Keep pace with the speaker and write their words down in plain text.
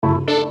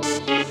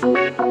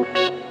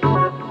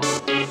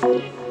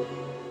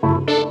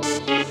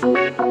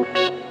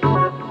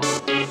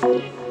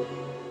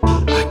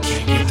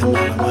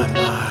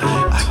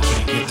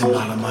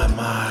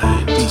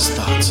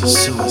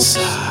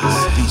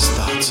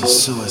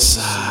thoughts of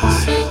suicide.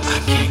 I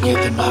can't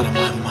get them out of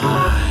my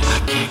mind. I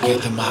can't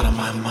get them out of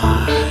my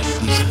mind.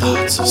 These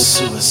thoughts of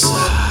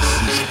suicide.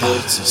 These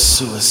thoughts of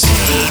suicide.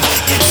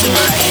 It's in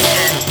my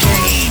head,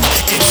 pain.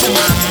 It's in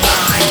my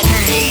mind,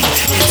 pain.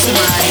 It's in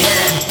my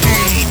head,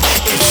 pain.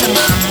 It's in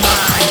my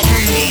mind,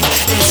 pain.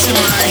 It's in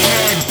my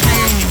head,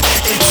 pain.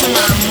 It's in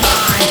my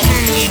mind,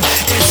 pain.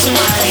 It's in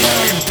my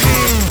head,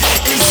 pain.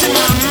 It's in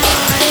my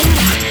mind.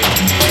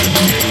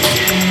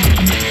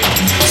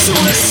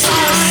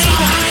 Suicide.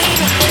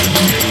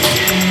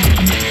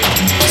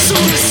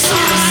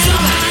 Suicide.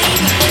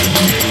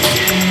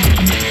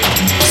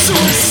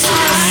 Suicide.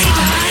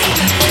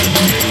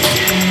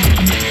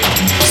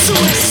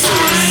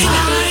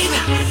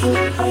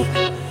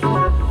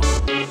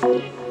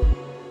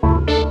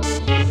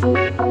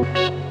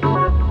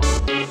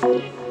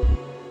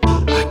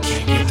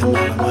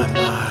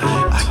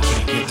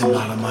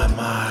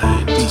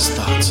 These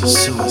thoughts of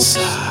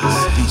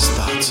suicide. These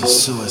thoughts of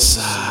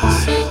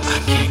suicide. I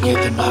can't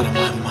get them out of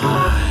my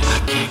mind.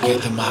 I can't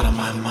get them out of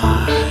my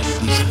mind.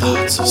 These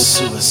thoughts of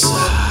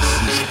suicide.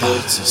 These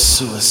thoughts of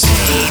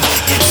suicide.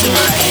 It's in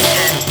my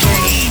head,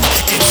 pain.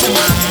 It's in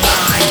my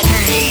mind,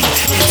 pain.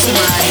 It's in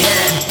my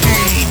head,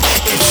 pain.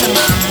 It's in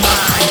my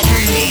mind,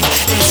 pain.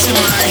 It's in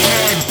my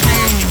head,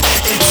 pain.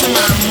 It's in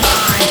my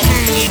mind,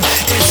 pain.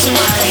 It's in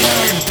my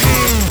head,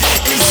 pain.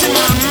 It's in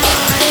my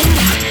mind.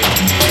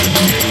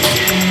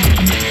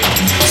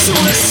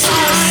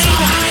 Suicide.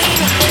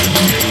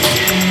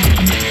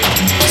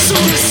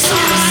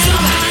 Suicide.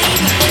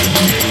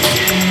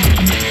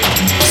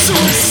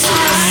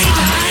 Suicide.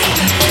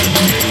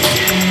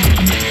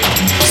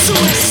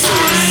 Suicide.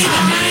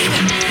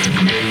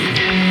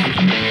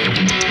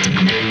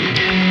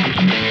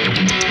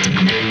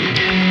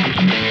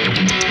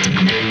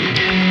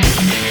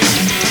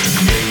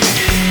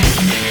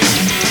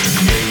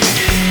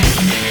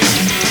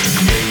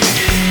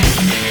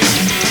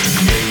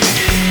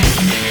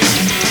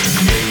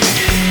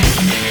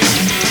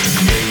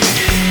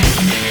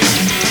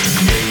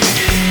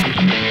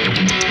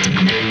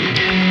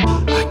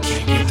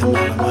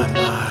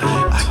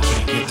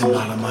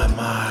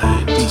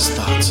 These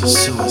thoughts of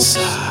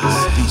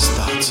suicide. These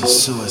thoughts of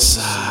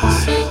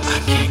suicide. I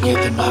can't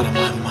get them out of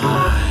my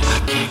mind. I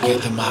can't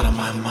get them out of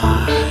my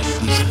mind.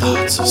 These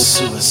thoughts of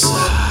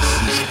suicide.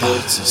 These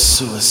thoughts of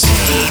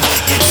suicide.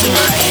 It's in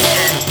my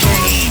head,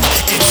 pain.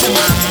 It's in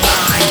my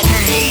mind,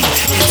 pain.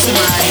 It's in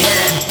my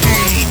head,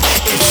 pain.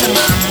 It's in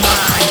my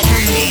mind,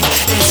 pain.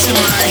 It's in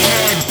my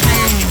head.